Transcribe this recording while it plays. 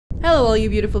Hello all you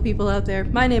beautiful people out there,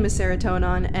 my name is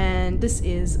Serotonon, and this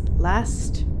is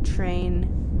Last Train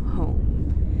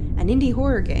Home, an indie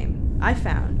horror game I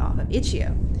found off of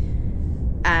Itch.io.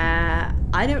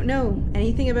 I don't know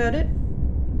anything about it,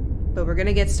 but we're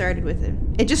gonna get started with it.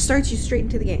 It just starts you straight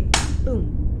into the game.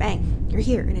 Boom, bang, you're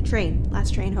here in a train,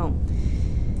 last train home.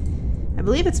 I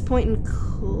believe it's point and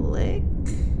click.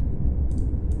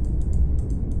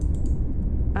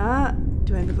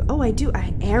 Do I move? Oh, I do.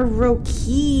 Arrow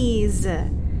keys.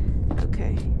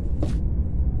 Okay.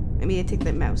 Maybe I take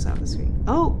the mouse off the screen.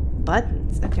 Oh,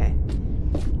 buttons. Okay.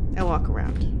 I walk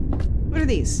around. What are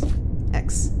these?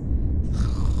 X.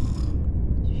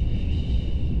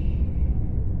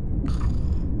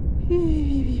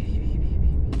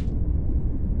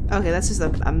 Okay, that's just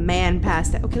a man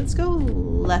past that. Okay, let's go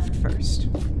left first.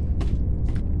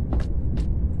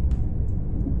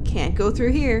 Can't go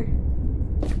through here.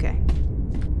 Okay.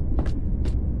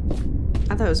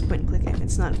 I thought it was point and click game.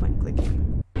 It's not point and click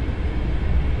game.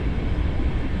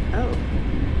 Oh.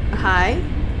 Hi.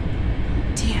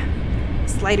 Damn.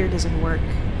 Slider doesn't work.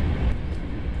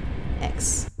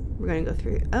 X. We're gonna go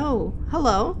through. Oh,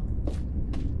 hello.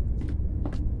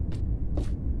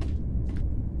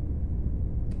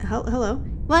 Hello.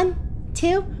 1,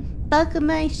 2, buckle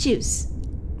my shoes.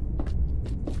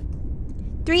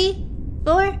 3,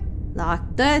 4, lock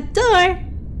the door.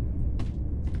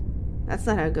 That's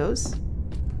not how it goes.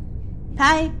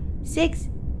 5, 6,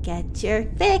 get your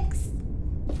fix.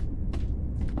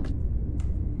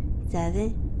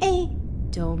 7,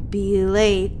 8, don't be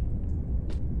late.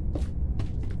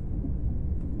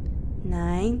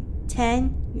 9,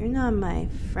 10, you're not my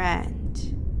friend.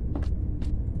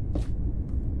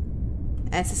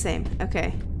 That's the same.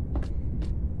 Okay.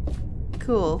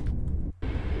 Cool.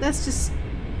 That's just...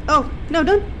 Oh, no,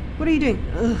 don't... What are you doing?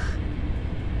 Ugh.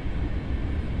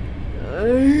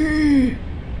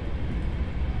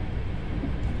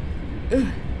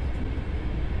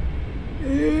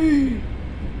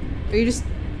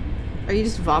 Are you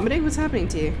just vomiting? What's happening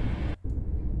to you?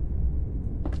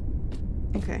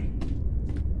 Okay.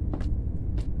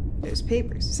 There's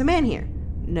papers. There's a man here.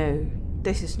 No,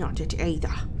 this is not it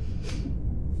either.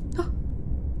 Oh.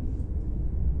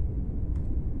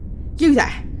 You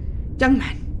there, young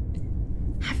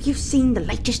man. Have you seen the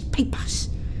latest papers?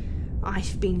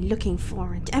 I've been looking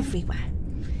for it everywhere.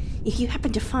 If you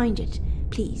happen to find it,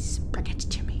 please bring it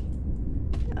to me.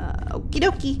 Okie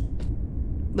dokie.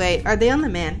 Wait, are they on the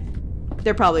man?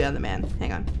 They're probably on the man.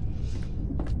 Hang on.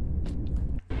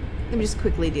 Let me just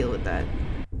quickly deal with that.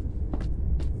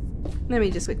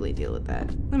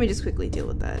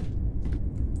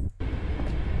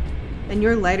 And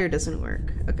your lighter doesn't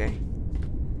work. Okay.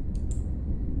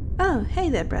 Oh, hey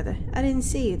there, brother. I didn't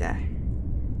see you there.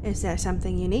 Is there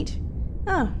something you need?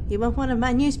 Oh, you want one of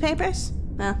my newspapers?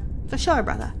 Well, for sure,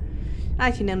 brother. I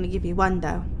can only give you one,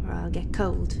 though, or I'll get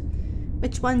cold.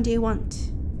 Which one do you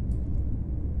want?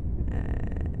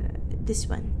 This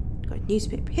one. Got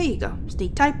newspaper. Here you go.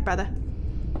 Sneak type, brother.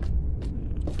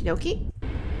 Okie dokie.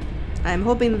 I'm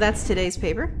hoping that's today's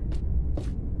paper.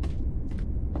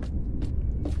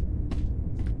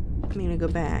 I'm gonna go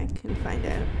back and find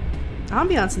out.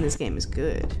 Ambiance in this game is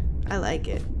good. I like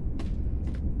it.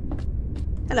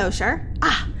 Hello, sir.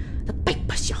 Ah, the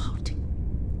papers you're holding.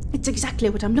 It's exactly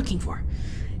what I'm looking for.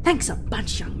 Thanks a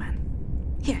bunch, young man.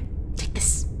 Here, take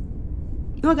this.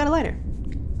 Oh, I got a lighter.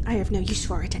 I have no use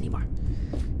for it anymore.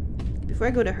 Before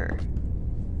I go to her.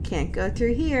 Can't go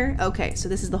through here. Okay, so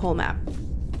this is the whole map.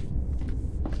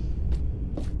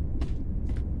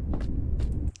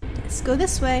 Let's go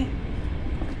this way.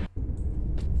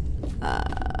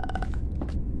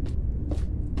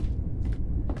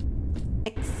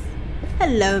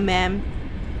 Hello, ma'am.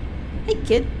 Hey,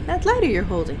 kid, that lighter you're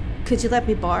holding. Could you let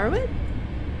me borrow it?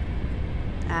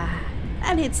 Ah,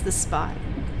 that hits the spot.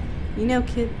 You know,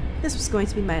 kid, this was going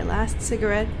to be my last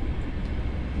cigarette.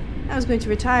 I was going to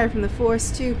retire from the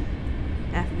force, too.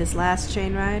 After this last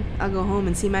train ride, I'll go home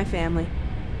and see my family.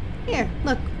 Here,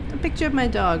 look, a picture of my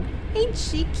dog. Ain't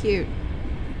she cute?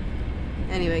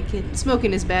 Anyway, kid,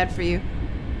 smoking is bad for you.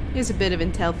 Here's a bit of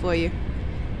intel for you.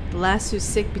 The lass who's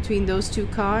sick between those two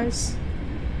cars,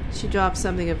 she dropped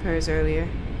something of hers earlier.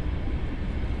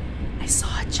 I saw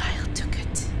a child took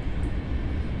it.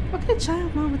 What could a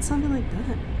child want with something like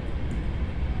that?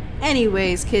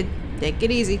 Anyways, kid, take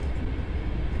it easy.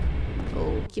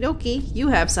 Okie dokie, you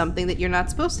have something that you're not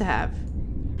supposed to have.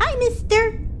 Hi,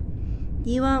 mister.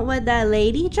 You want what that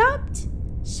lady dropped?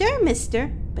 Sure,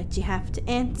 mister, but you have to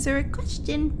answer a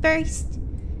question first.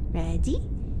 Ready?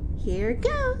 Here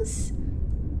goes.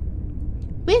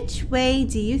 Which way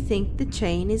do you think the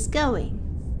train is going?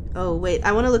 Oh, wait.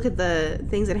 I want to look at the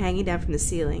things that are hanging down from the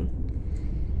ceiling.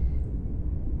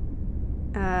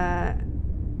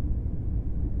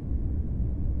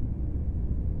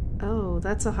 Oh,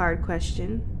 that's a hard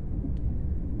question.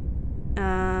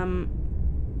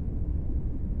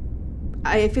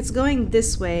 If it's going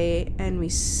this way and we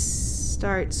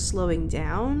start slowing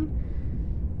down,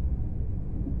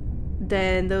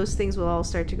 then those things will all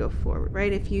start to go forward,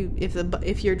 right?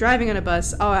 If you're driving on a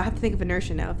bus, oh, I have to think of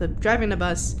inertia now. If I'm driving on a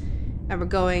bus and we're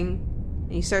going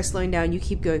and you start slowing down, you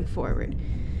keep going forward.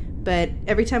 But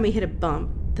every time we hit a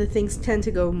bump, the things tend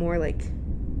to go more like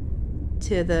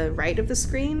to the right of the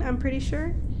screen, I'm pretty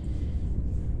sure.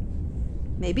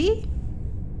 Maybe?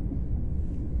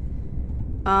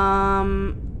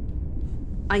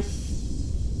 I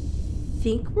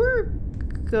think we're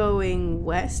going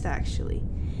west, actually.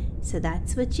 So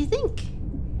that's what you think.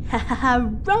 Haha,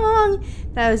 wrong!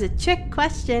 That was a trick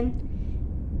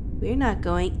question. We're not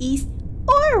going east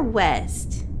or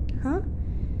west. Huh?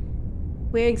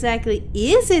 Where exactly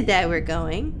is it that we're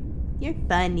going? You're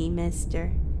funny,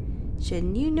 mister.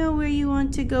 Shouldn't you know where you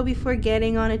want to go before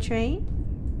getting on a train?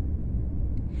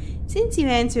 Since you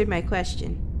answered my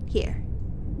question, here.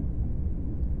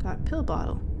 Got a pill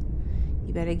bottle.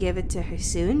 You better give it to her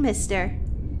soon, mister.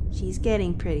 She's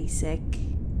getting pretty sick.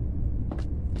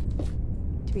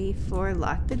 3, 4,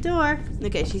 lock the door.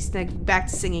 Okay, she's back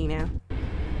to singing now.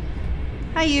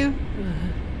 Hi, you.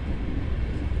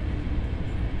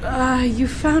 You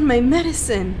found my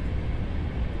medicine.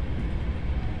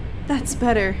 That's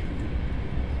better.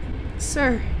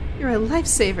 Sir, you're a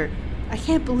lifesaver. I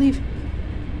can't believe...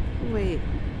 Wait.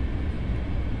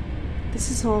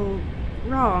 This is all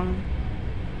wrong.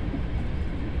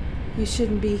 You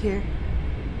shouldn't be here.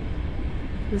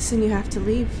 Listen, you have to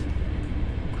leave.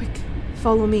 Quick,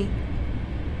 follow me.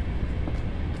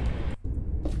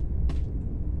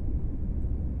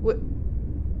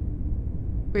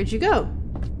 Where'd you go?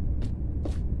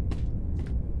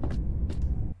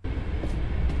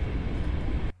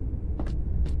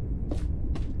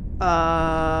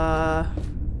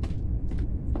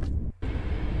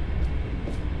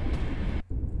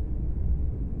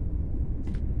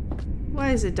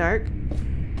 Why is it dark?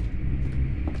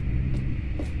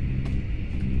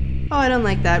 Oh, I don't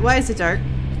like that. Why is it dark?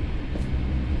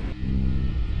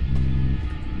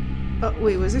 Oh,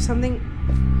 wait, was there something?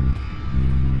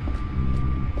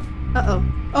 Uh-oh.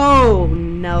 Oh,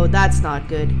 no, that's not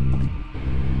good.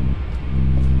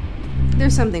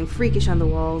 There's something freakish on the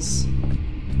walls.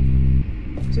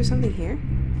 Is there something here?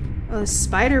 Oh,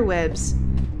 spider webs.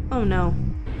 Oh, no.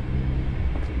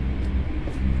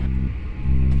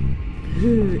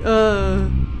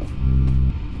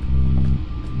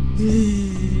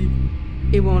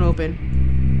 It won't open.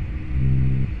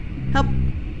 Help!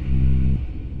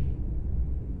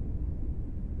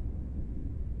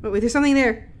 Oh, wait, there's something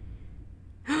there.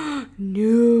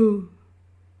 No.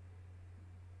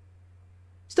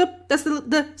 Stop! That's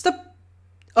the stop!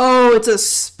 Oh, it's a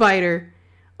spider.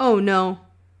 Oh no.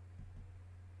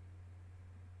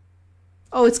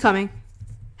 Oh, it's coming.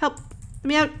 Help! Let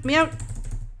me out! Let me out!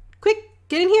 Quick!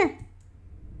 Get in here!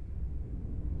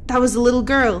 That was a little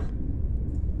girl.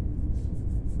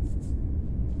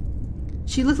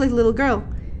 She looked like a little girl.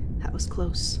 That was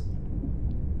close.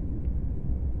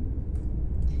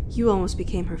 You almost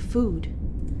became her food.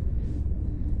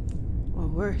 Or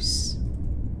worse.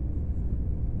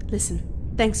 Listen,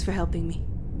 thanks for helping me.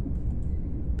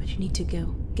 But you need to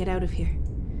go. Get out of here.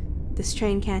 This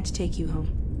train can't take you home.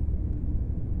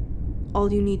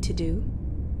 All you need to do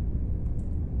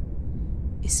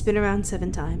is spin around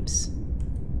 7 times.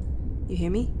 You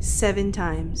hear me? 7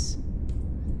 times.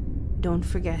 Don't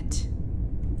forget.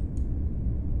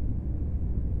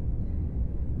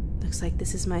 Looks like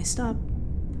this is my stop.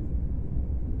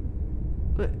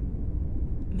 But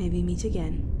maybe meet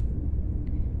again.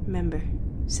 Remember,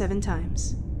 7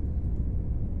 times.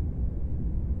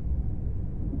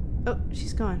 Oh,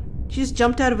 she's gone. She just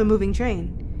jumped out of a moving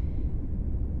train.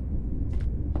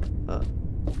 Oh.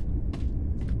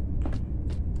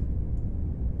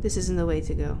 This isn't the way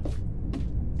to go.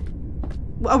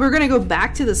 Well, we're gonna go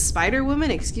back to the Spider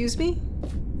Woman? Excuse me?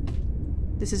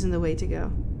 This isn't the way to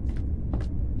go.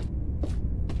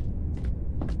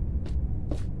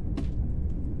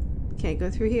 Can't go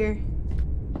through here.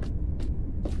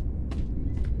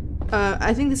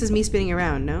 I think this is me spinning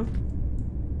around, no?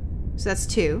 So that's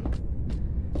 2.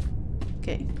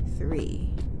 Okay,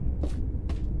 3.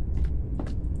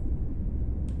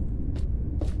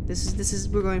 This is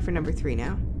we're going for number 3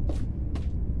 now.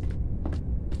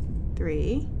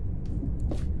 3.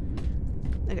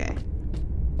 Okay.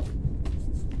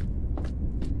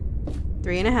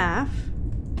 3.5.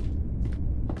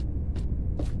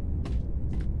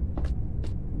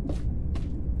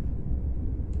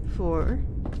 4.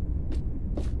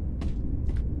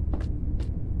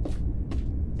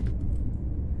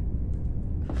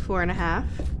 4.5.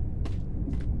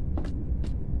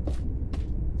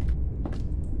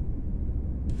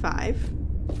 5.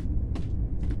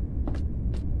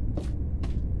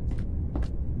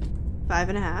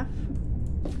 5.5.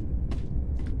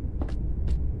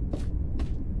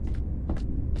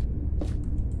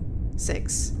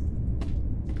 6.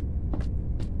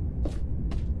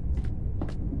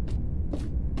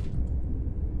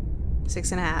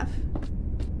 6.5.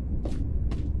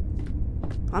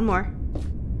 One more.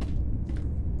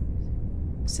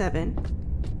 7.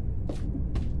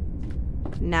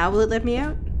 Now will it let me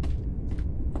out?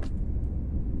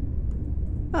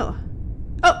 Oh.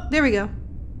 Oh, there we go.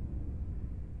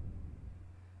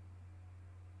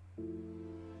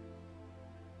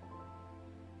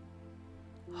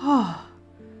 Oh.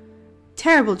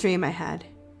 Terrible dream I had.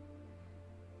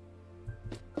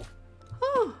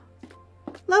 Oh.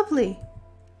 Lovely.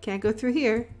 Can't go through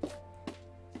here.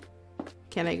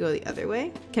 Can I go the other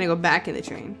way? Can I go back in the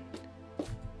train?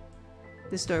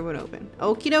 This door won't open.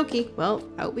 Okie dokie. Well,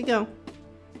 out we go.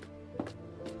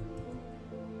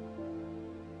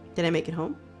 Did I make it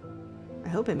home? I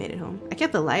hope I made it home. I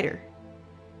kept the lighter.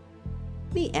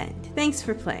 The end. Thanks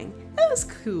for playing. That was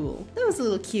cool. That was a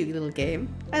little cute little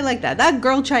game. I like that. That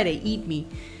girl tried to eat me.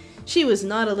 She was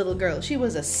not a little girl. She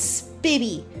was a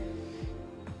spibby.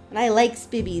 And I like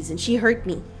spibbies, and she hurt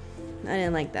me. I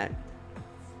didn't like that.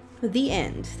 The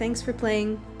end. Thanks for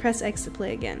playing. Press X to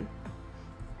play again.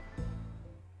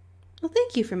 Well,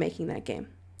 thank you for making that game.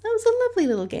 That was a lovely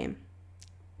little game.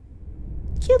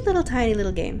 Cute little tiny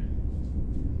little game.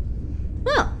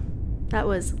 Well, that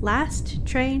was Last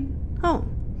Train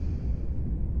Home.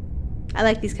 I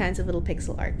like these kinds of little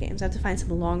pixel art games. I have to find some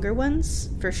longer ones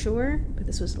for sure, but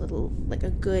this was a little, like a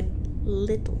good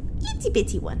little itty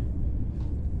bitty one.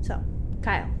 So,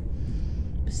 Kyle,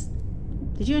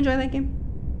 did you enjoy that game?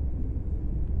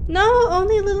 No,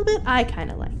 only a little bit. I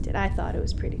kind of liked it. I thought it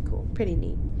was pretty cool, pretty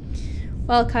neat.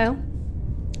 Well, Kyle,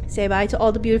 say bye to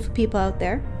all the beautiful people out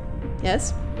there.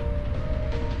 Yes?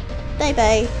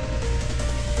 Bye-bye.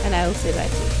 And I will say bye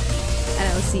too. And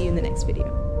I will see you in the next video.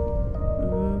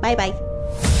 Bye-bye.